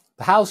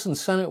The House and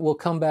Senate will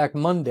come back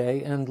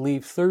Monday and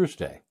leave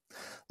Thursday.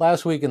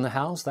 Last week in the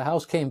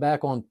House came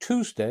back on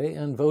Tuesday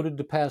and voted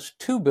to pass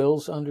 2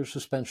 bills under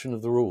suspension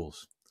of the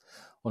rules.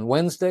 On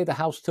Wednesday, the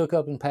House took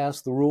up and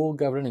passed the rule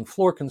governing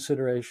floor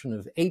consideration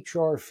of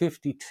H.R.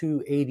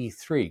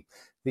 5283,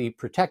 the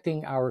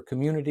Protecting Our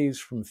Communities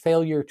from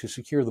Failure to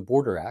Secure the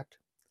Border Act,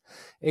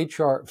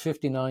 H.R.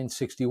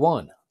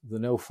 5961, the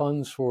No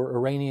Funds for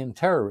Iranian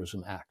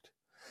Terrorism Act,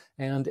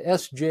 and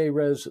S.J.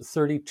 Res.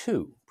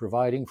 32,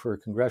 providing for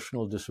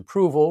congressional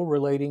disapproval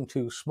relating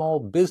to small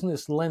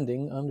business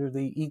lending under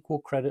the Equal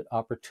Credit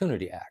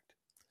Opportunity Act.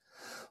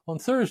 On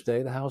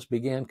Thursday, the House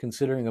began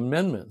considering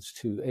amendments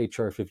to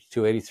H.R.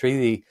 5283,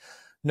 the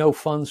No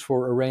Funds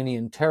for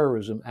Iranian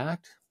Terrorism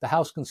Act. The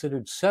House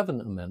considered 7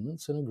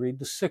 amendments and agreed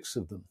to 6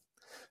 of them.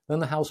 Then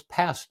the House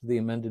passed the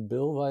amended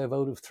bill by a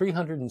vote of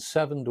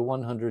 307 to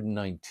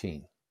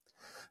 119.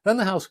 Then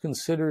the House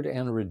considered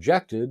and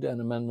rejected an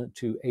amendment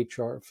to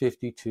H.R.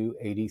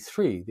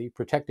 5283, the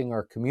Protecting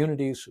Our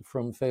Communities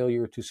from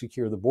Failure to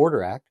Secure the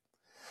Border Act,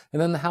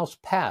 and then the House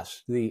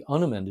passed the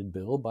unamended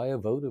bill by a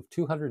vote of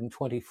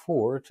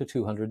 224 to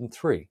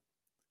 203.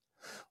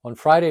 On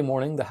Friday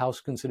morning, the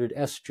House considered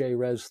S.J.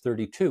 Res.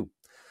 32,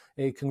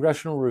 a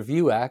Congressional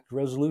Review Act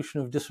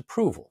resolution of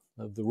disapproval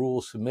of the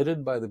rules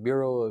submitted by the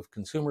Bureau of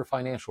Consumer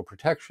Financial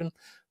Protection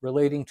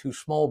relating to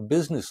small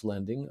business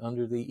lending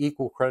under the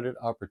Equal Credit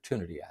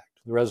Opportunity Act.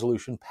 The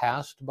resolution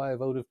passed by a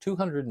vote of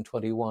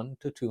 221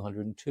 to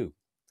 202.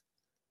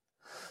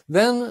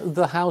 Then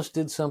the House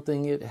did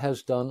something it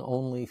has done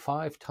only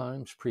 5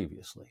 times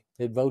previously.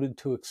 It voted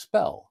to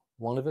expel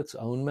one of its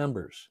own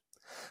members.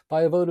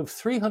 By a vote of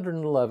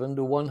 311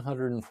 to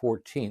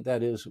 114,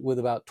 that is, with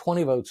about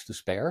 20 votes to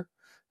spare,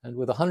 and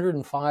with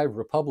 105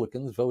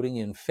 Republicans voting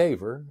in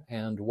favor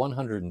and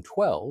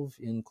 112,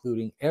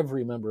 including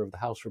every member of the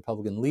House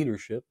Republican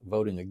leadership,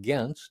 voting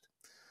against,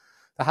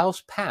 the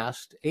House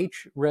passed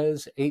H.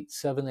 Res.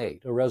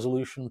 878, a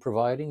resolution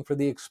providing for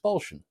the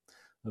expulsion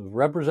of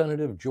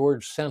Representative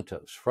George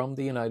Santos from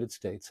the United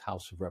States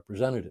House of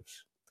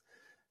Representatives.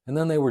 And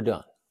then they were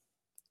done.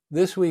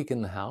 This week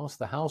in the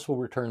House will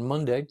return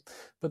Monday,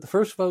 but the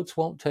first votes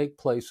won't take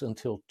place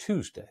until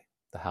Tuesday.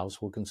 The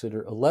House will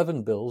consider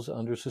 11 bills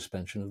under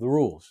suspension of the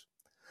rules.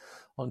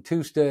 On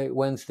Tuesday,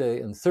 Wednesday,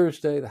 and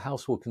Thursday, the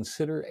House will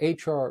consider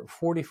H.R.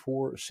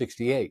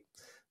 4468,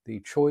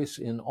 the Choice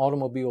in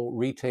Automobile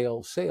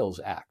Retail Sales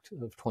Act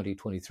of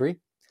 2023,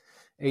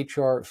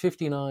 H.R.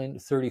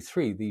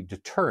 5933, the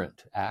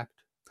Deterrent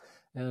Act,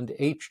 and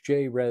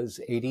H.J.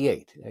 Res.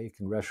 88, a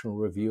Congressional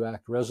Review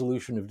Act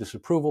resolution of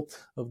disapproval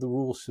of the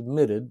rules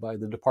submitted by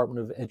the Department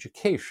of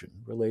Education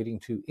relating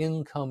to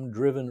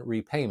income-driven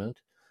repayment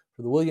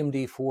for the William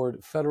D.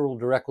 Ford Federal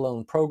Direct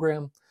Loan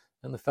Program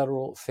and the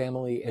Federal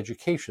Family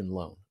Education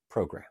Loan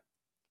Program.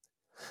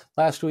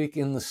 Last week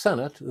in the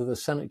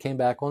Senate came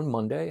back on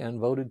Monday and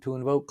voted to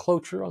invoke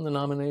cloture on the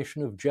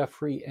nomination of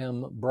Jeffrey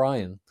M.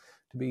 Bryan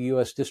to be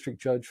U.S. District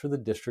Judge for the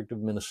District of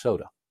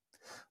Minnesota.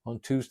 On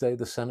Tuesday,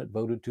 the Senate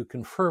voted to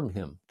confirm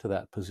him to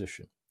that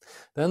position.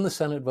 Then the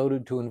Senate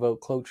voted to invoke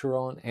cloture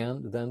on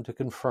and then to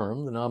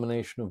confirm the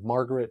nomination of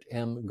Margaret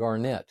M.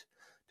 Garnett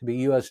to be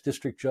U.S.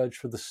 District Judge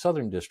for the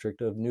Southern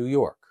District of New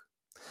York.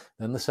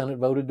 Then the Senate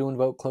voted to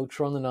invoke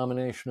cloture on the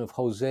nomination of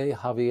Jose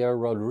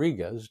Javier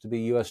Rodriguez to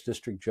be U.S.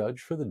 District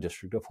Judge for the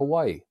District of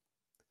Hawaii.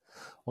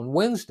 On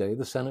Wednesday,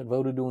 the Senate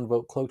voted to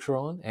invoke cloture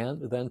on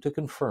and then to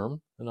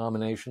confirm the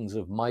nominations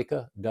of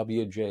Micah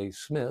W.J.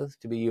 Smith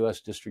to be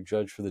U.S. District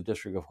Judge for the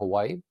District of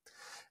Hawaii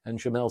and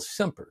Jamel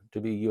Simper to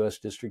be U.S.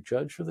 District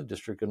Judge for the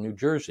District of New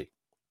Jersey.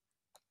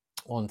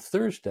 On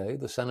Thursday,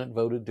 the Senate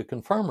voted to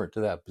confirm her to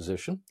that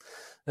position.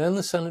 Then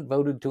the Senate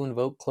voted to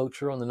invoke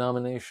cloture on the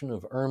nomination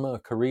of Irma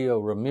Carrillo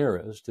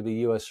Ramirez to be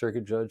U.S.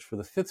 Circuit Judge for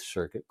the Fifth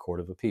Circuit Court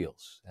of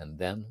Appeals. And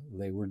then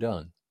they were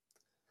done.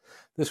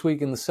 This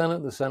week in the Senate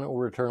will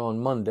return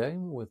on Monday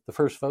with the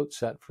first vote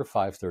set for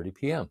 5:30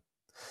 p.m.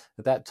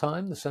 At that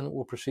time, the Senate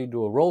will proceed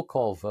to a roll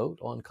call vote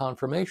on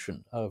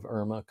confirmation of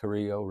Irma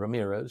Carrillo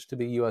Ramirez to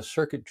be U.S.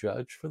 Circuit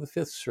Judge for the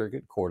Fifth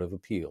Circuit Court of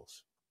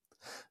Appeals.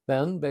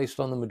 Then, based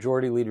on the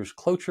Majority Leader's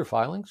cloture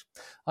filings,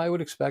 I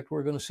would expect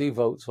we're going to see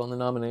votes on the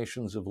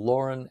nominations of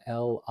Lauren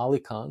L.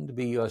 Alican to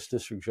be U.S.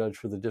 District Judge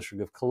for the District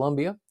of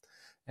Columbia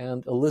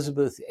and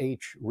Elizabeth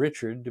H.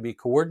 Richard to be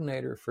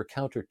Coordinator for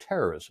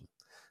Counterterrorism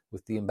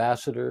with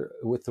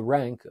the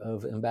rank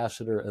of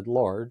Ambassador at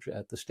Large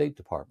at the State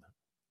Department.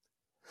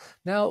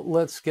 Now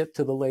let's get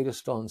to the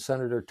latest on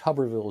Senator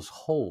Tuberville's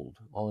hold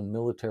on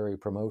military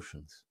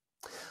promotions.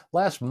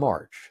 Last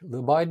March,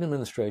 the Biden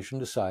administration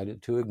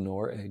decided to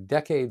ignore a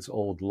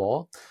decades-old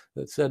law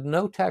that said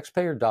no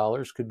taxpayer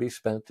dollars could be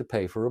spent to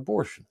pay for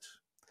abortions.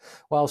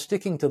 While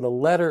sticking to the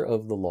letter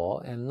of the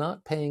law and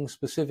not paying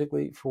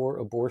specifically for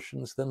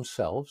abortions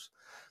themselves,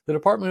 the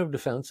Department of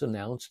Defense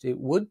announced it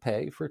would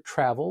pay for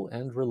travel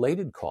and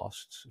related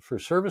costs for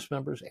service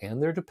members and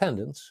their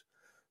dependents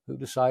who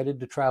decided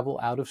to travel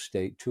out of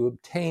state to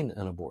obtain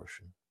an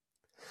abortion.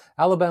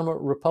 Alabama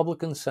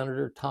Republican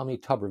Senator Tommy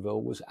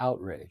Tuberville was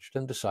outraged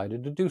and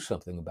decided to do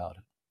something about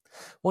it.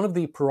 One of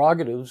the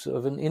prerogatives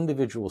of an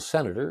individual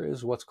senator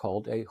is what's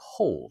called a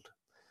hold.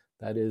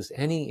 That is,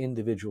 any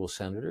individual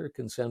senator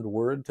can send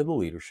word to the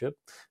leadership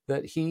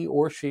that he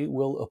or she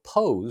will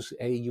oppose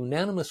a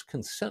unanimous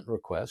consent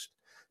request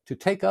to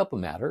take up a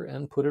matter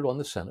and put it on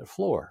the Senate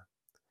floor.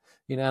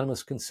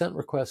 Unanimous consent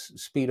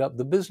requests speed up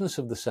the business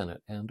of the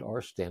Senate and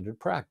are standard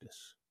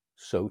practice.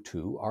 So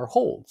too are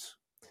holds.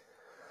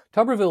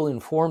 Tuberville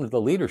informed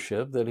the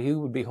leadership that he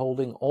would be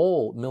holding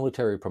all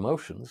military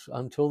promotions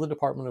until the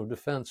Department of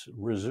Defense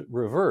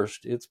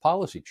reversed its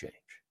policy change.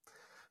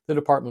 The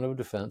Department of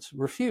Defense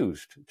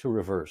refused to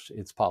reverse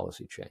its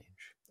policy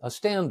change. A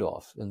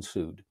standoff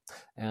ensued,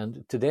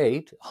 and to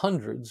date,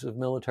 hundreds of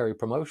military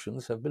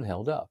promotions have been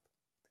held up.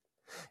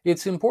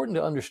 It's important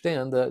to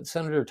understand that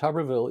Senator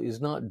Tuberville is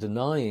not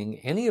denying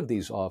any of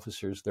these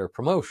officers their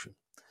promotion.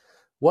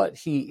 What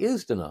he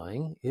is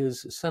denying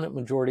is Senate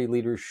Majority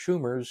Leader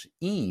Schumer's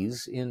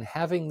ease in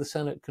having the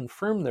Senate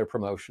confirm their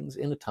promotions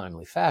in a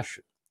timely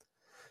fashion.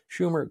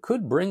 Schumer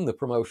could bring the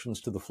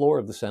promotions to the floor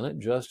of the Senate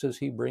just as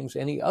he brings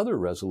any other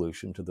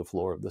resolution to the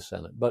floor of the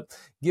Senate. But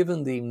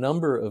given the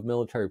number of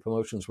military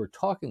promotions we're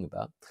talking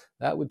about,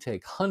 that would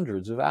take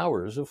hundreds of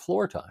hours of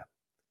floor time.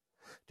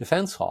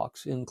 Defense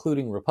hawks,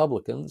 including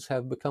Republicans,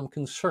 have become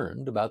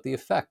concerned about the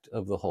effect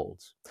of the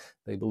holds.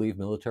 They believe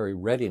military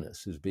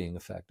readiness is being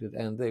affected,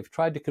 and they've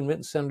tried to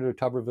convince Senator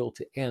Tuberville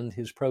to end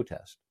his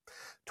protest.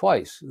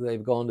 Twice,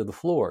 they've gone to the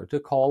floor to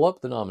call up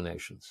the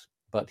nominations,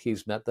 but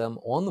he's met them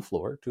on the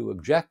floor to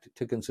object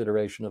to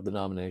consideration of the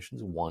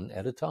nominations one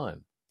at a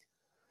time.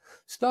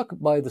 Stuck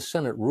by the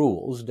Senate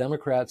rules,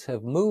 Democrats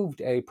have moved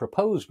a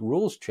proposed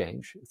rules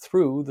change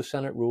through the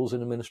Senate Rules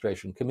and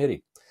Administration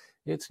Committee.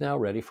 It's now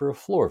ready for a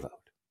floor vote.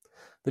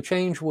 The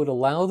change would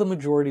allow the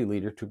majority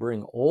leader to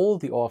bring all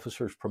the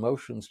officers'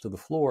 promotions to the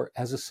floor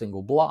as a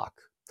single block,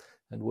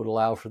 and would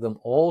allow for them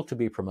all to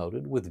be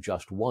promoted with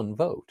just one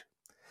vote.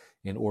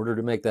 In order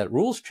to make that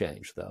rules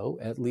change, though,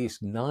 at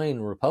least 9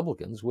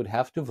 Republicans would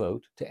have to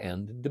vote to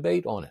end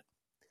debate on it.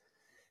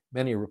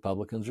 Many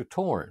Republicans are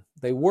torn.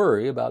 They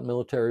worry about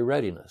military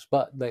readiness,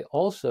 but they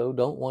also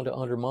don't want to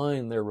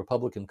undermine their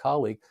Republican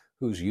colleague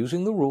who's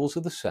using the rules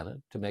of the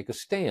Senate to make a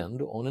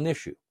stand on an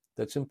issue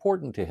that's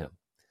important to him.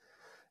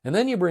 And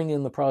then you bring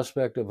in the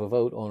prospect of a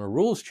vote on a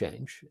rules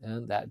change,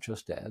 and that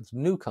just adds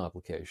new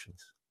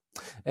complications.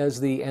 As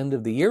the end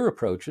of the year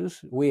approaches,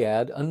 we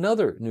add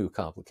another new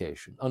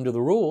complication. Under the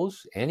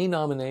rules, any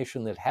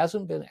nomination that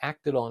hasn't been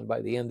acted on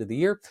by the end of the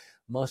year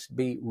must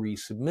be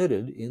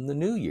resubmitted in the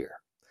new year.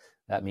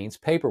 That means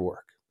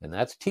paperwork, and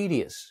that's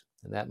tedious,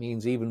 and that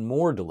means even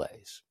more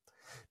delays.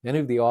 Many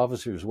of the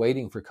officers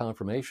waiting for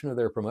confirmation of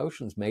their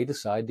promotions may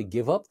decide to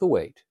give up the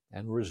wait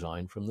and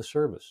resign from the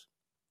service.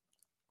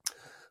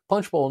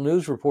 Punchbowl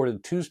News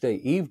reported Tuesday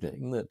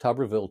evening that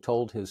Tuberville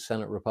told his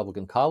Senate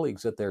Republican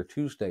colleagues at their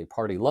Tuesday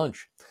party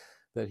lunch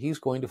that he's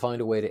going to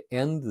find a way to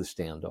end the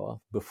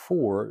standoff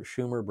before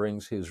Schumer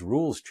brings his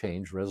rules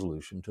change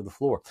resolution to the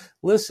floor.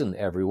 Listen,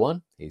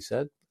 everyone, he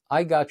said,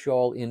 I got you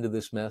all into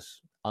this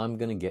mess. I'm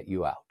going to get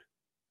you out.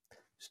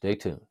 Stay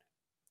tuned.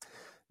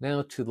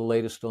 Now to the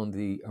latest on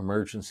the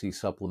emergency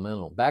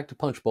supplemental. Back to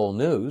Punchbowl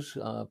News.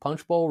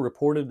 Punchbowl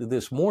reported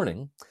this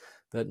morning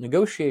that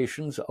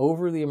negotiations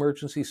over the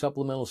emergency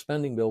supplemental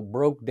spending bill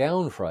broke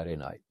down Friday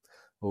night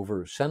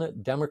over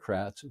Senate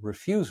Democrats'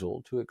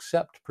 refusal to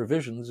accept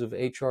provisions of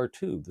H.R.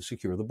 2, the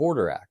Secure the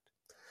Border Act.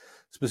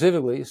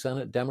 Specifically,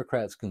 Senate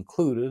Democrats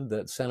concluded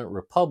that Senate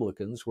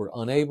Republicans were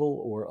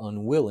unable or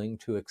unwilling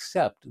to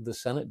accept the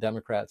Senate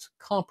Democrats'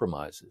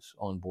 compromises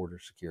on border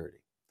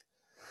security.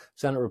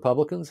 Senate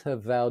Republicans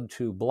have vowed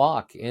to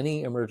block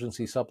any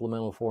emergency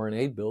supplemental foreign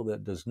aid bill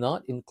that does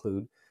not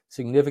include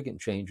significant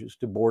changes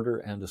to border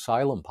and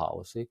asylum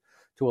policy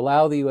to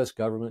allow the U.S.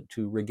 government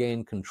to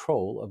regain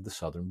control of the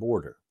southern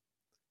border.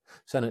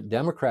 Senate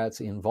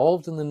Democrats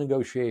involved in the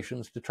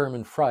negotiations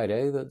determined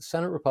Friday that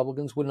Senate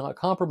Republicans would not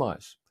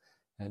compromise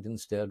and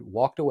instead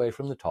walked away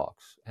from the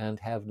talks and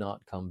have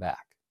not come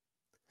back.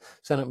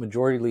 Senate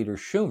Majority Leader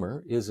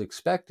Schumer is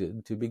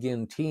expected to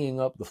begin teeing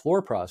up the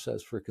floor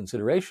process for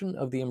consideration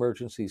of the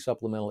emergency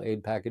supplemental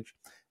aid package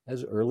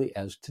as early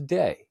as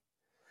today.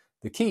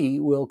 The key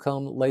will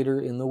come later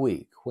in the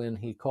week when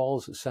he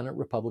calls Senate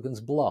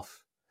Republicans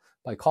bluff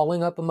by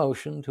calling up a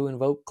motion to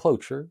invoke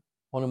cloture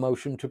on a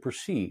motion to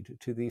proceed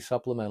to the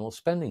supplemental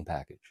spending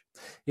package.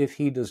 If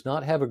he does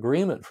not have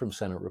agreement from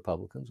Senate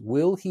Republicans,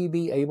 will he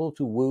be able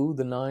to woo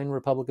the 9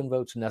 Republican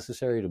votes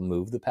necessary to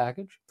move the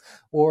package?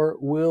 Or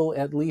will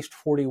at least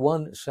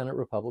 41 Senate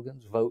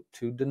Republicans vote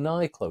to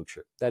deny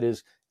cloture, that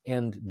is,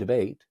 end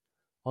debate,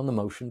 on the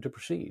motion to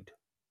proceed?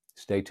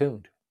 Stay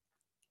tuned.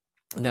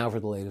 Now for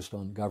the latest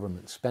on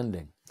government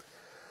spending.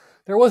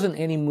 There wasn't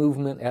any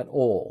movement at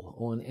all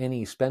on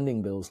any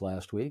spending bills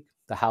last week.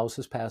 The House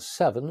has passed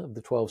 7 of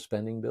the 12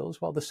 spending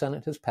bills, while the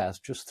Senate has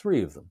passed just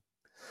 3 of them.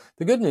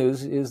 The good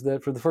news is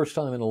that for the first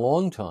time in a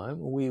long time,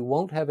 we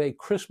won't have a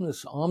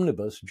Christmas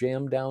omnibus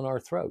jammed down our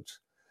throats.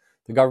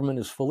 The government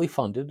is fully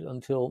funded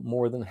until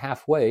more than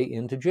halfway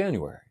into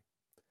January.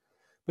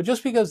 But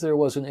just because there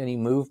wasn't any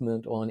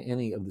movement on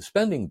any of the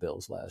spending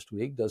bills last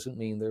week doesn't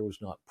mean there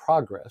was not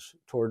progress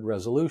toward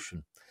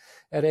resolution.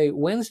 At a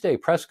Wednesday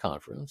press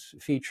conference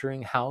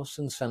featuring House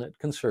and Senate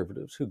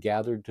conservatives who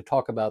gathered to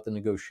talk about the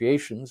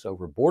negotiations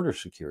over border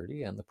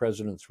security and the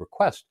president's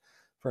request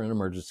for an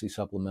emergency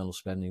supplemental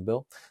spending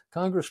bill,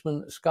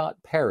 Congressman Scott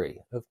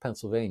Perry of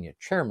Pennsylvania,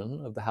 chairman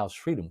of the House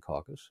Freedom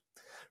Caucus,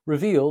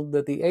 revealed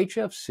that the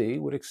HFC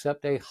would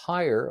accept a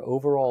higher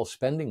overall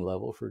spending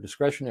level for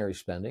discretionary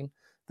spending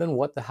than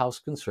what the House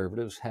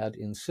conservatives had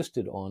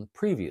insisted on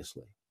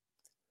previously.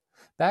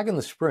 Back in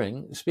the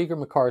spring, Speaker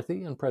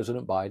McCarthy and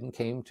President Biden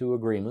came to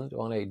agreement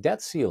on a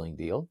debt ceiling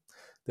deal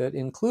that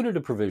included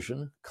a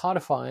provision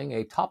codifying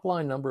a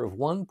top-line number of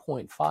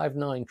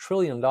 $1.59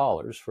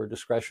 trillion for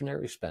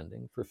discretionary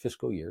spending for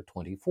fiscal year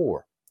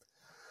 24.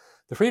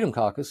 The Freedom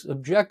Caucus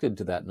objected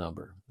to that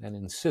number and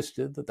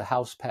insisted that the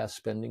House-passed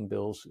spending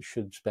bills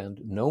should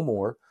spend no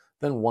more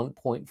than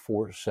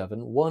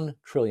 $1.471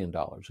 trillion,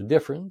 a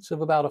difference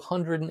of about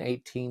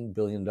 $118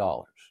 billion.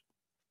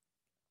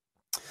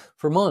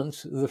 For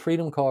months, the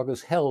Freedom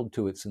Caucus held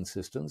to its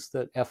insistence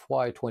that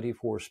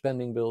FY24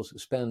 spending bills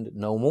spend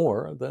no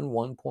more than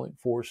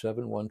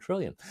 $1.471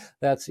 trillion.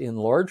 That's in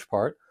large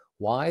part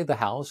why the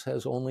House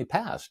has only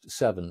passed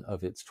 7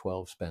 of its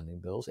 12 spending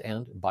bills,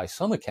 and by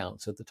some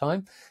accounts at the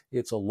time,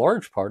 it's a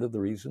large part of the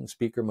reason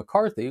Speaker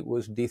McCarthy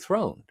was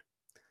dethroned.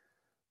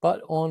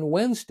 But on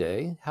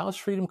Wednesday, House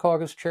Freedom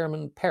Caucus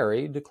Chairman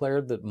Perry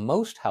declared that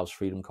most House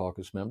Freedom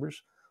Caucus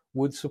members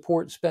would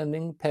support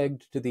spending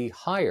pegged to the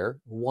higher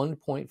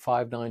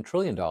 $1.59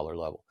 trillion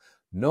level.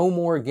 No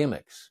more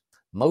gimmicks.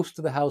 Most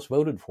of the House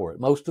voted for it.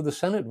 Most of the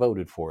Senate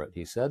voted for it,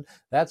 he said.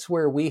 That's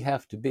where we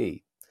have to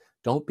be.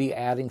 Don't be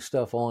adding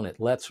stuff on it.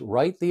 Let's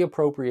write the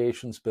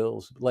appropriations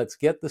bills. Let's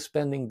get the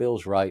spending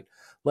bills right.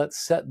 Let's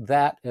set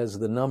that as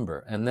the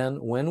number. And then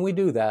when we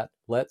do that,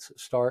 let's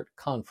start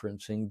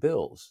conferencing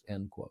bills,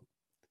 end quote.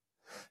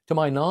 To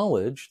my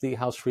knowledge, the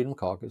House Freedom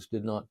Caucus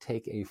did not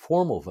take a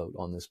formal vote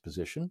on this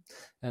position,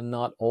 and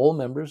not all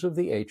members of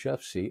the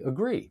HFC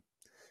agree.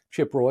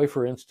 Chip Roy,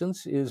 for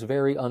instance, is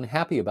very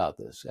unhappy about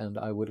this, and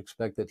I would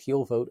expect that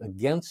he'll vote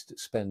against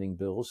spending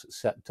bills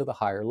set to the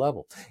higher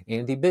level.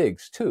 Andy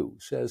Biggs, too,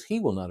 says he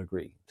will not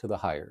agree to the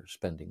higher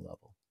spending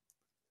level.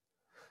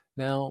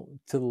 Now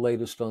to the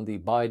latest on the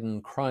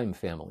Biden crime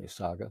family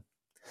saga.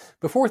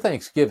 Before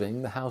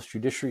Thanksgiving, the House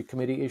Judiciary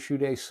Committee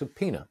issued a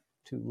subpoena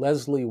to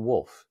Leslie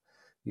Wolf,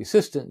 the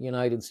Assistant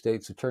United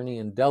States Attorney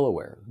in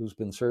Delaware, who's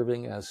been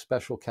serving as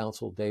Special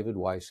Counsel David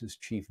Weiss's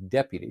chief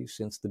deputy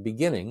since the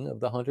beginning of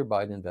the Hunter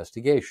Biden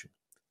investigation.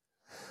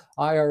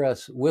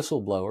 IRS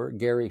whistleblower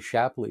Gary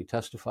Shapley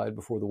testified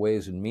before the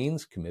Ways and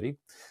Means Committee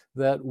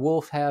that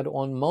Wolf had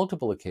on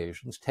multiple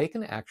occasions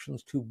taken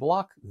actions to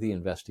block the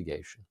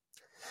investigation.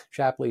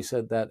 Shapley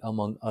said that,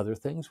 among other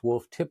things,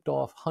 Wolf tipped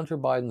off Hunter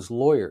Biden's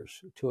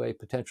lawyers to a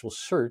potential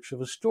search of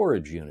a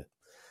storage unit,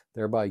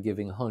 thereby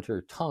giving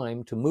Hunter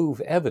time to move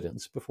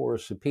evidence before a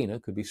subpoena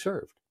could be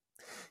served.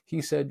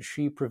 He said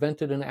she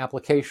prevented an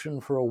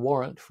application for a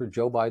warrant for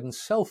Joe Biden's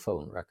cell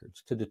phone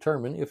records to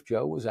determine if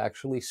Joe was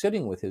actually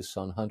sitting with his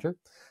son Hunter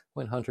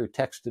when Hunter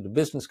texted a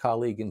business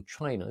colleague in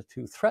China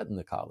to threaten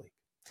the colleague.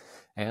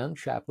 And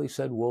Shapley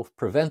said Wolf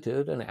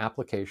prevented an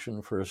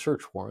application for a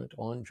search warrant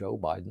on Joe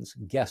Biden's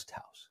guest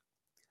house.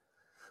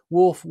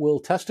 Wolf will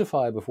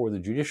testify before the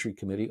Judiciary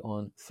Committee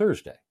on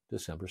Thursday,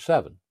 December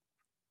 7.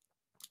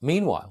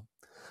 Meanwhile,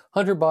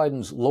 Hunter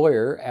Biden's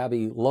lawyer,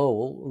 Abby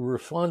Lowell,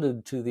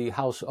 responded to the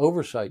House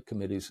Oversight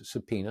Committee's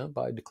subpoena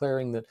by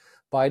declaring that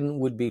Biden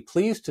would be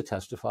pleased to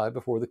testify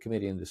before the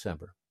committee in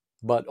December,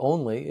 but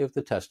only if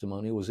the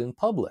testimony was in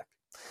public.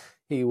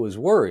 He was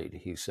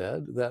worried, he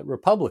said, that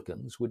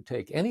Republicans would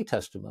take any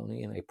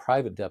testimony in a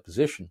private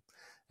deposition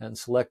and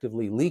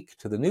selectively leak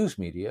to the news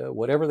media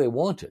whatever they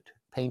wanted,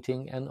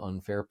 painting an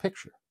unfair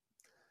picture.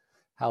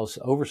 House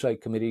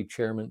Oversight Committee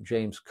Chairman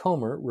James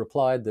Comer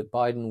replied that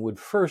Biden would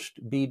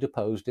first be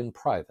deposed in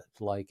private,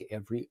 like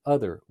every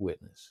other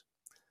witness.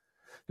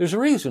 There's a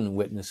reason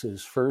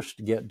witnesses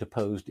first get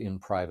deposed in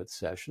private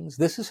sessions.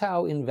 This is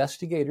how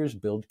investigators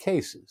build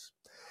cases.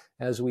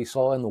 As we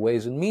saw in the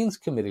Ways and Means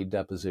Committee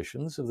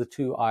depositions of the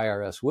 2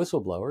 IRS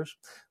whistleblowers,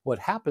 what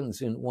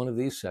happens in one of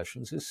these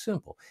sessions is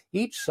simple.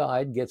 Each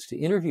side gets to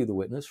interview the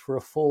witness for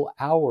a full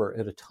hour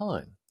at a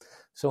time,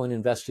 so an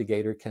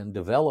investigator can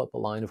develop a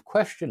line of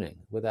questioning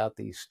without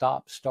the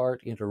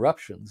stop-start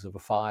interruptions of a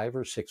 5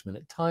 or 6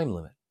 minute time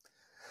limit.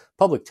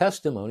 Public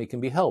testimony can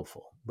be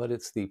helpful, but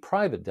it's the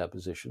private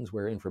depositions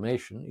where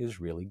information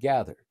is really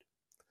gathered.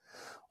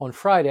 On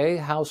Friday,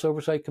 House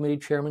Oversight Committee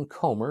Chairman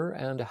Comer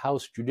and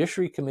House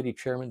Judiciary Committee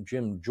Chairman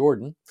Jim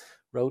Jordan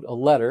wrote a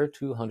letter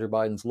to Hunter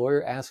Biden's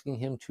lawyer asking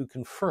him to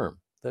confirm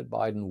that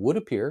Biden would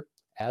appear,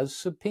 as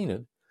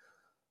subpoenaed,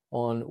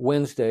 on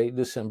Wednesday,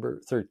 December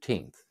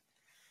 13th.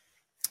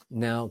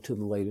 Now to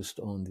the latest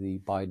on the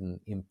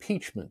Biden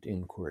impeachment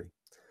inquiry.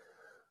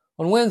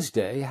 On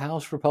Wednesday,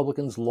 House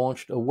Republicans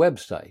launched a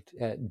website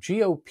at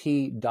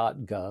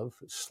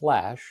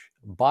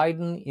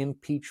gop.gov/Biden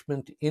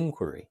impeachment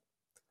inquiry.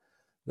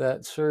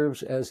 that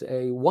serves as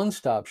a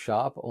one-stop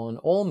shop on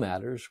all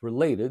matters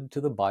related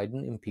to the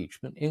Biden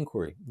impeachment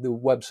inquiry. The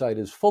website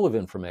is full of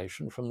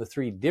information from the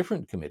 3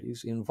 different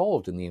committees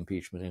involved in the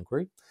impeachment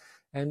inquiry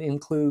and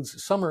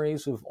includes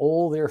summaries of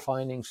all their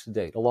findings to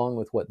date, along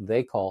with what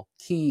they call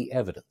key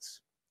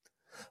evidence.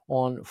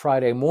 On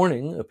Friday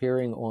morning,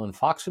 appearing on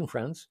Fox and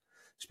Friends,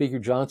 Speaker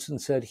Johnson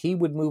said he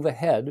would move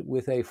ahead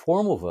with a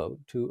formal vote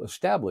to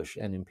establish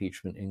an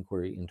impeachment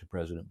inquiry into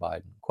President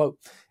Biden. Quote,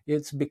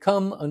 "It's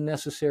become a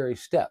necessary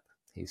step,"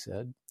 he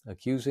said,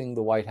 accusing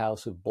the White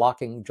House of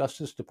blocking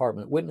Justice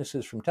Department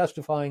witnesses from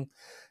testifying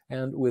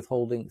and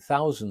withholding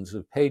thousands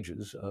of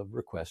pages of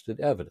requested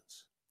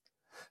evidence.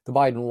 The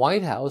Biden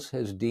White House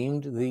has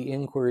deemed the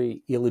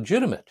inquiry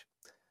illegitimate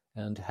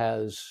and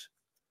has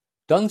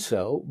done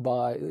so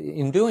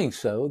in doing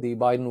so, the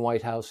Biden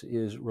White House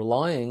is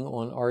relying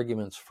on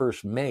arguments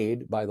first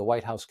made by the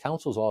White House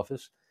counsel's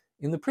office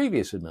in the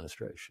previous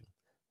administration,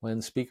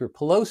 when Speaker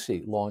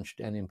Pelosi launched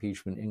an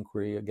impeachment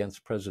inquiry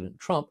against President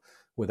Trump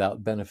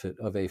without benefit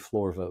of a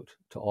floor vote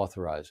to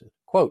authorize it.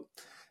 Quote,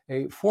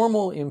 "A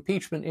formal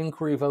impeachment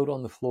inquiry vote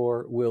on the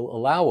floor will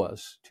allow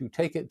us to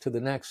take it to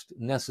the next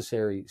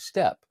necessary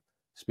step,"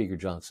 Speaker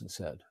Johnson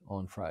said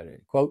on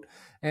Friday. Quote,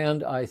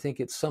 "And I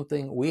think it's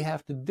something we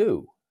have to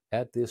do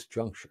at this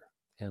juncture,"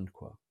 end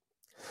quote.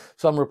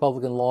 Some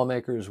Republican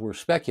lawmakers were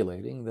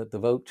speculating that the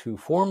vote to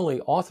formally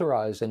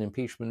authorize an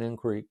impeachment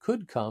inquiry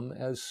could come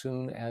as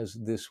soon as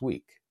this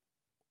week.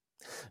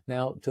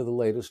 Now to the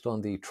latest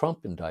on the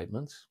Trump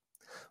indictments.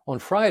 On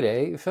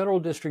Friday, federal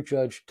district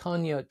judge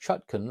Tanya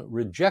Chutkan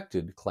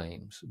rejected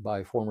claims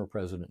by former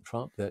President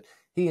Trump that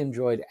he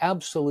enjoyed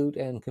absolute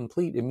and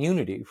complete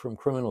immunity from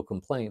criminal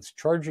complaints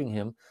charging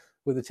him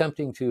with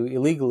attempting to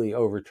illegally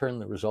overturn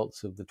the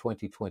results of the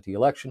 2020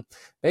 election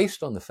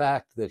based on the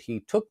fact that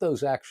he took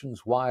those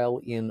actions while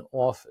in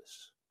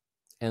office,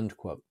 end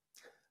quote.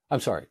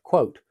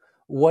 Quote,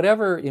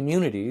 "Whatever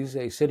immunities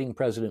a sitting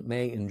president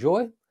may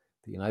enjoy,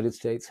 the United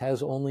States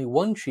has only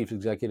one chief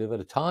executive at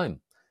a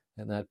time,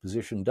 and that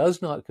position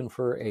does not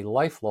confer a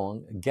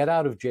lifelong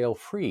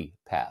get-out-of-jail-free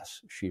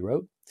pass," she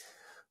wrote.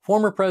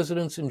 "Former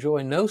presidents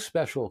enjoy no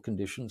special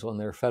conditions on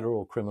their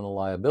federal criminal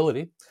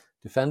liability.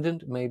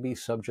 Defendant may be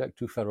subject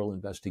to federal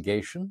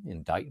investigation,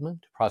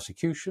 indictment,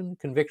 prosecution,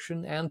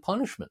 conviction, and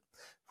punishment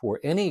for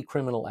any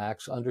criminal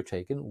acts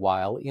undertaken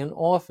while in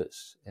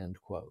office,"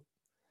 end quote.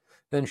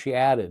 Then she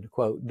added,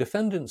 quote,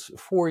 "Defendant's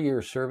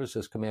 4-year service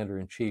as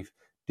commander-in-chief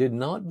did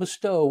not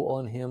bestow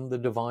on him the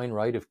divine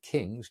right of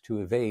kings to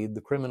evade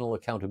the criminal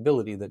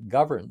accountability that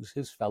governs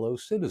his fellow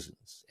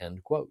citizens,"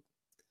 end quote.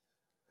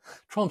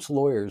 Trump's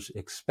lawyers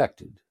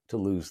expected to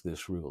lose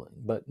this ruling,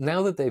 but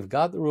now that they've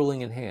got the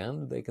ruling in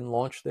hand, they can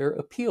launch their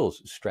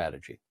appeals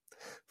strategy.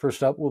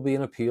 First up will be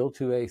an appeal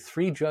to a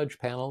 3-judge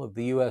panel of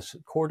the U.S.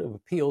 Court of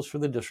Appeals for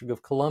the District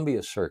of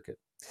Columbia Circuit.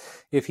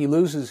 If he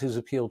loses his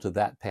appeal to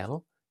that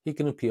panel, he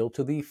can appeal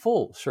to the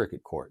full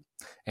circuit court,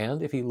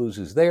 and if he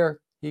loses there,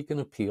 he can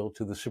appeal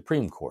to the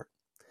Supreme Court.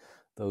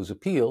 Those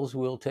appeals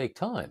will take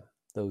time.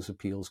 Those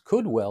appeals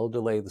could well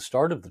delay the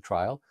start of the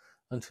trial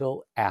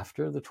until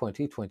after the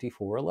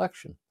 2024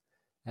 election.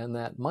 And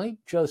that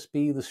might just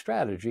be the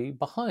strategy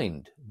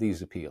behind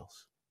these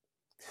appeals.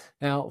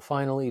 Now,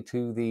 finally,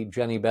 to the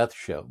Jenny Beth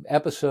Show.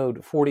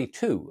 Episode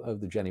 42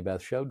 of the Jenny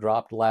Beth Show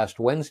dropped last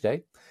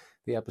Wednesday.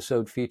 The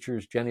episode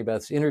features Jenny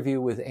Beth's interview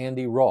with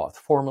Andy Roth,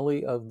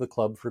 formerly of the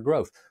Club for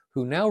Growth,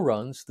 who now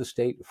runs the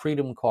State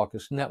Freedom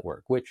Caucus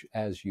Network, which,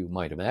 as you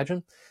might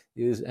imagine,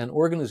 is an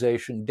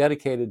organization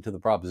dedicated to the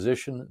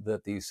proposition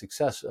that the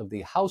success of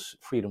the House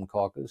Freedom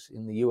Caucus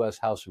in the U.S.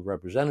 House of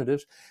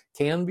Representatives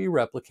can be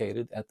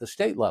replicated at the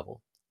state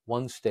level,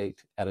 one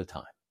state at a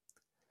time.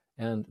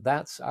 And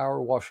that's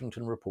our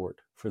Washington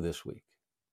Report for this week.